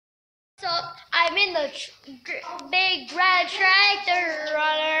So I'm in the big red tractor.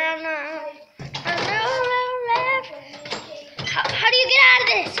 How do you get out of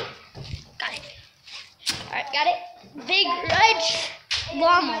this? Got it. Alright, got it. Big red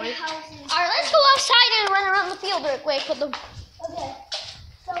lawnmower. Alright, let's go outside and run around the field real quick with them. Okay.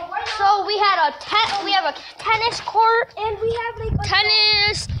 So we have a tennis court, And we have like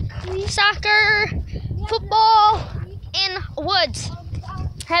tennis, soccer, football, and woods.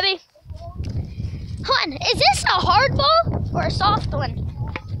 Heavy. Hun, is this a hard ball or a soft one?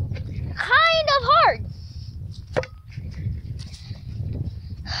 Kind of hard.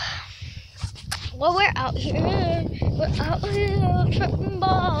 Well, we're out here. We're out here tripping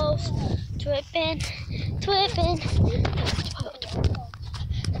balls. Tripping.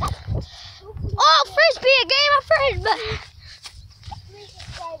 Oh, frisbee, a game of frisbee.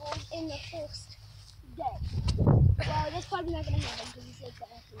 in the first day. Well, that's probably not gonna happen because he's like that.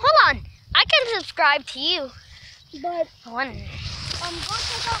 Hold on, I can subscribe to you. But One. go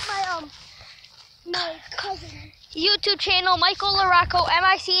check out my cousin. YouTube channel, Michael Larocco, Michael Larocco.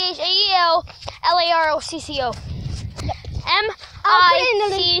 Yep.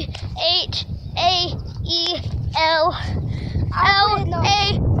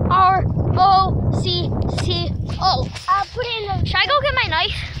 Michael I'll put it in the. Should I go get my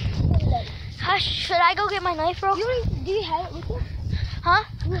knife? Should I go get my knife, bro? Do you have it with you? Huh?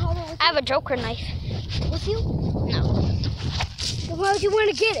 Do you have it with I have a Joker knife. with you? No. Then why would you want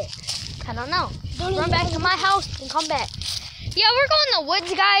to get it? I don't know. Run back to my house and come back. Yeah, we're going in the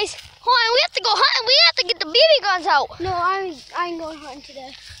woods, guys. Hold on, we have to go hunting. We have to get the BB guns out. No, I ain't going hunting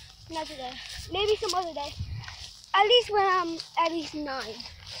today. Not today. Maybe some other day. At least when I'm at least 9.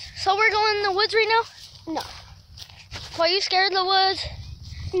 So we're going in the woods right now? No. Why, you scared of the woods?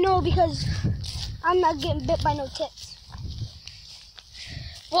 No, because I'm not getting bit by no ticks.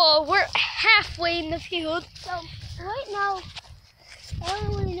 Well, we're halfway in the field. So right now, I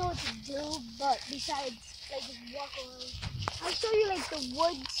don't really know what to do, but besides like just walk around. I'll show you like the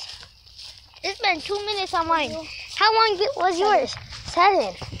woods. It's been 2 minutes on mine. How long was yours?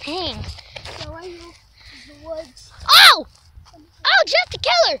 7. Dang. So right now is the woods. Oh! Oh, Jeff the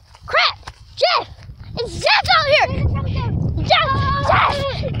killer! Crap! Jeff! It's Jeff out here!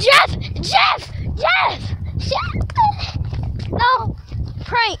 Jeff! No!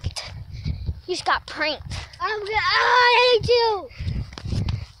 Pranked. You just got pranked. I hate you!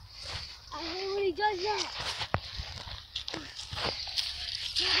 I hate when he does that.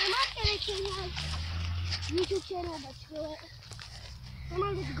 Yeah, I'm not gonna change my YouTube channel, but screw it. I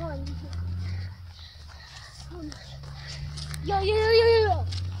might just go on YouTube. Yo.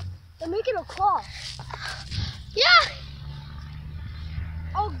 They're making a claw. Yeah!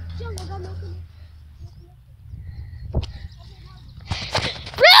 Oh, Jim, I got nothing.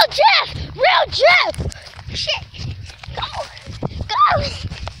 Real Jeff! Shit! Go!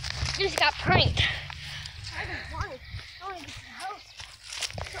 You just got pranked. I don't want it. I want to get to the house.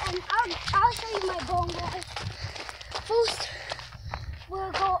 So, I'll show you my bone guys. First,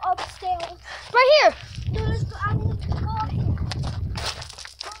 we'll go upstairs. Right here! No, let's go. I'm going to go up here.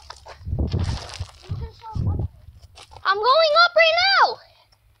 I'm going up right now!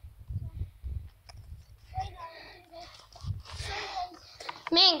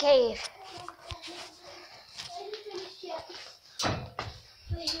 Man cave.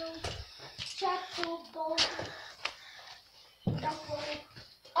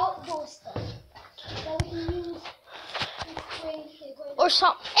 Outdoor stuff that we can use in spring. Or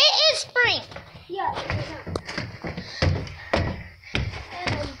something. It is spring! Yeah,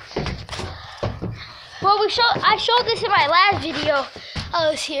 Well, I showed this in my last video. I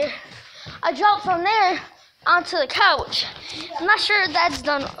was here. I jumped from there onto the couch. I'm not sure if that's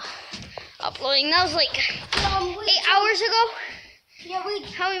done uploading. That was like 8 hours ago. Yeah,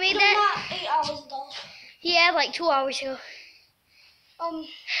 How we made that? Not 8 hours ago. Yeah, like 2 hours ago.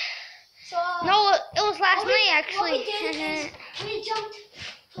 So No, it was last night actually. What we did is we jumped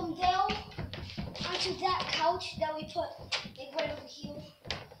from there onto that couch that we put like right over here.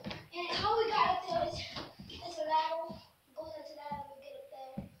 And how we got up there is a ladder. Goes into that and we get up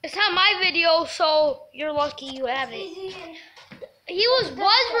there. It's not my video, so you're lucky you have it. Easy and He was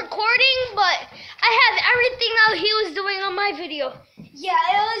recording, but I have everything that he was doing on my video. yeah,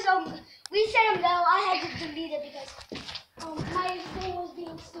 it was we set him down. I had to delete it because my phone was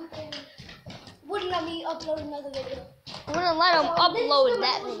being stupid and wouldn't let me upload another video. I'm gonna let him So, upload this is that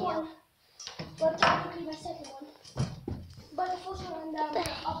my first video. one, but technically my second one. But the first one I'm gonna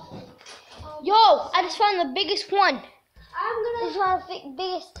upload. Yo, I just found the biggest one. I'm This gonna is my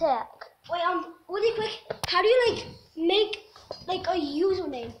biggest tag. wait. Really quick. How do you like make like a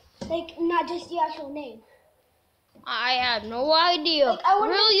username? Like, not just the actual name. I have no idea. Like, I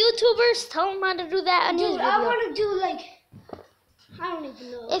wanna, real YouTubers, tell them how to do that on his dude, video. I want to do, like, I don't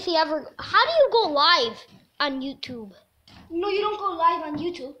even know. If he ever, how do you go live on YouTube? No, you don't go live on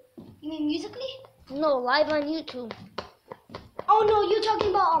YouTube. You mean Musically? No, live on YouTube. Oh, no, you're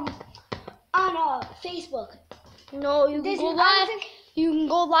talking about, on, Facebook. No, you can go live. You can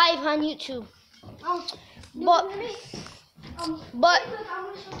go live on YouTube. But but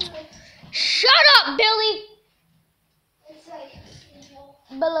shut up, Billy. it's like,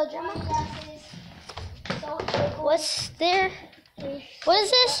 Belladonna. glasses, What's there? What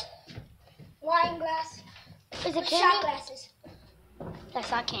is this? wine glass, Is it shot candy? glasses. That's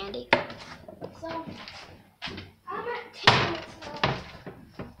not candy. So I'm at 10 minutes now.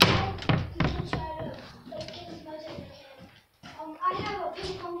 You can try to like get as much as you can. I have a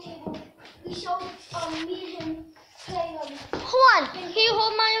ping pong table. We showed me and him play Hold on. Can you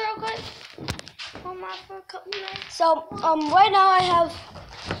hold mine real quick? Hold mine for a couple minutes. So right now I have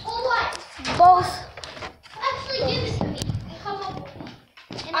Hold on. both. Actually, give this to me. And come up with me.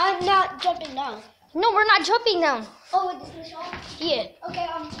 And I'm not jumping down. no, we're not jumping down. Oh, wait, this is the show? Yeah. Okay,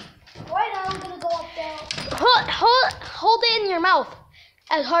 right now I'm gonna go up there. Hold it in your mouth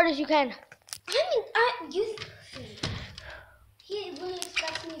as hard as you can. He really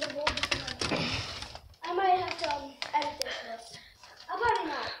expects me to hold this in my mouth. I might have to edit this, but I'll probably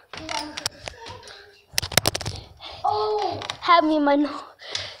not. 'Cause I'm gonna put this. Oh! Have me in my nose.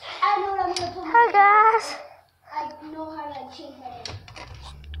 I know what I'm gonna put. Hi guys. I know how to change my name.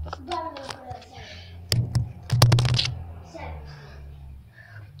 But I'm gonna put it at 7.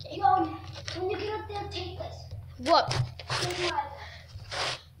 Yo, when you get up there, take this. What? This is my.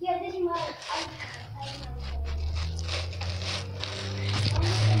 Yeah, this is my.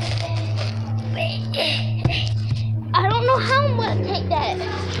 I don't know how I'm gonna take that.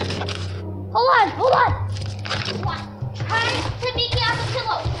 Hold on. What? Try to make it on the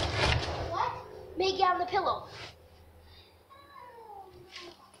pillow. What? Make it on the pillow.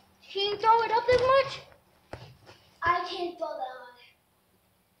 Can you throw it up as much? I can't throw that on.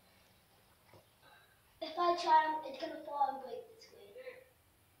 If I try, it's gonna fall and break the screen.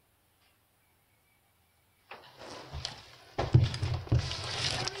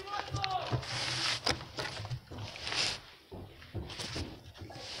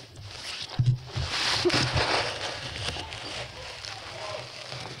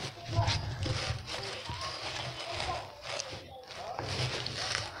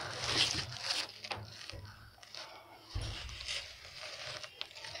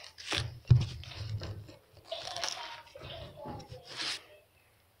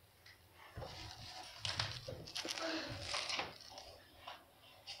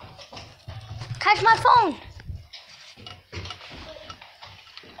 Catch my phone.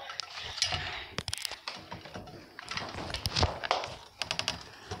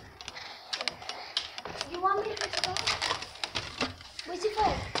 You want me to pick it up? Where's your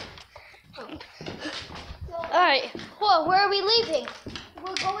phone? Alright. Well, where are we leaving?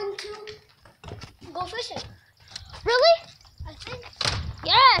 We're going to go fishing. Really? I think.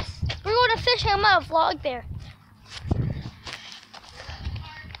 Yes. We're going to fishing. I'm gonna vlog there.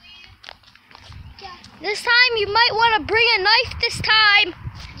 Yeah. This time you might want to bring a knife this time.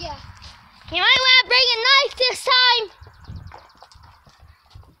 Yeah. You might want to bring a knife this time.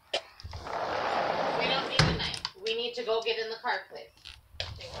 We don't need a knife. We need to go get in the car, please.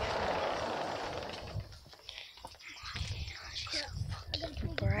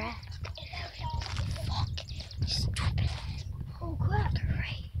 Brad. Stupid. Oh crap.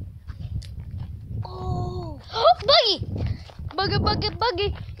 Great. Oh. Buggy.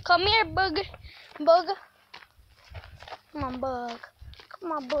 Buggy. Come here, Bug. Come on, Bug.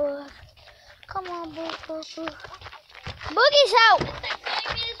 Come on, Bug. Bug. Boogie's out.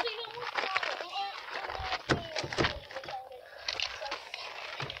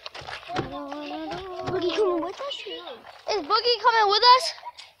 Boogie coming with us? Is Boogie coming with us?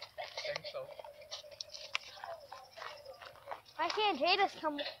 I can't. Jada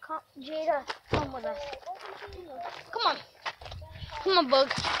come with us. Come on, Bug.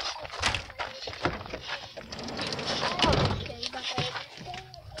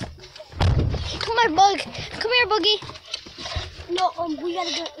 Come here, Bug. Come here, Boogie. No, we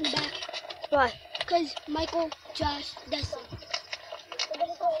gotta go in the back. Why? Because Michael, Josh, Dustin. Come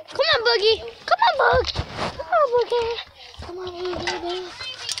on, Boogie. Come on, Bug. Come on, Boogie. Come on, Boogie.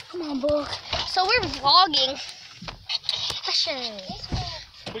 Come on, Bug. So we're vlogging. Fishing.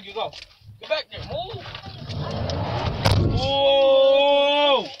 Boogie, go. Get back there. Move.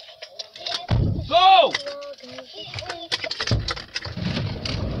 Whoa. Go.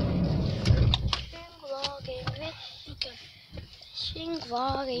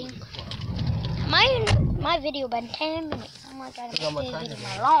 vlogging. My video been 10 minutes. I'm not gonna got my make card this in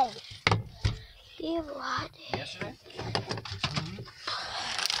video there. long. Give what? Yesterday?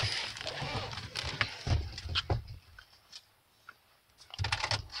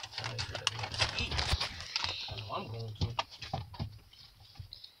 I'm going to.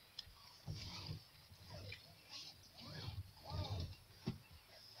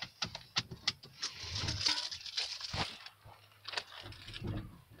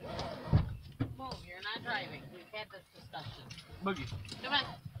 Move, you're not driving. We've had this discussion. Boogie. Come on.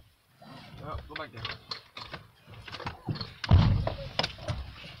 Oh, go back there.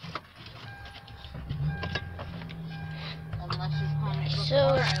 Unless you call me before, So-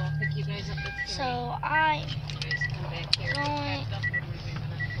 I will pick you guys up at 3. So I You guys come back here. Going- Packed up when we leave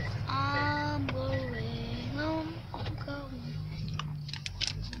the I'm going home. I'm going.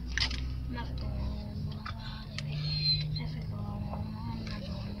 I'm not going home. I'm not going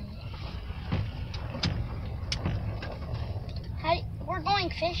home. Hey, we're going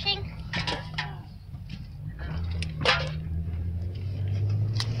fishing.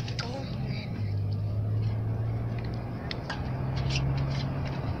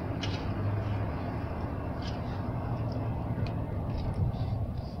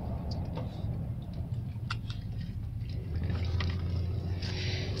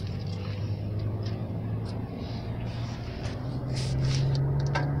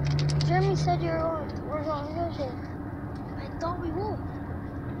 Jeremy said we're going fishing. I thought we would.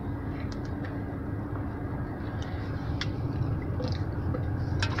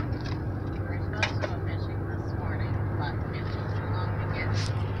 We were supposed to go fishing this morning, but it took too long to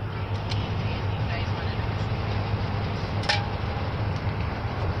get. And you guys wanted to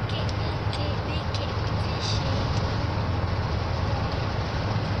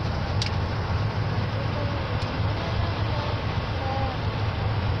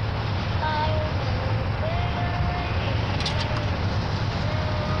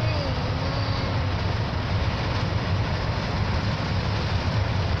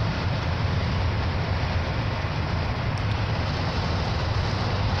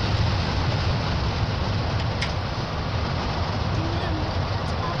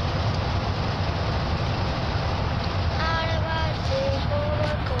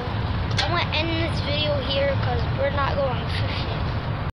I'm gonna end this video here because we're not going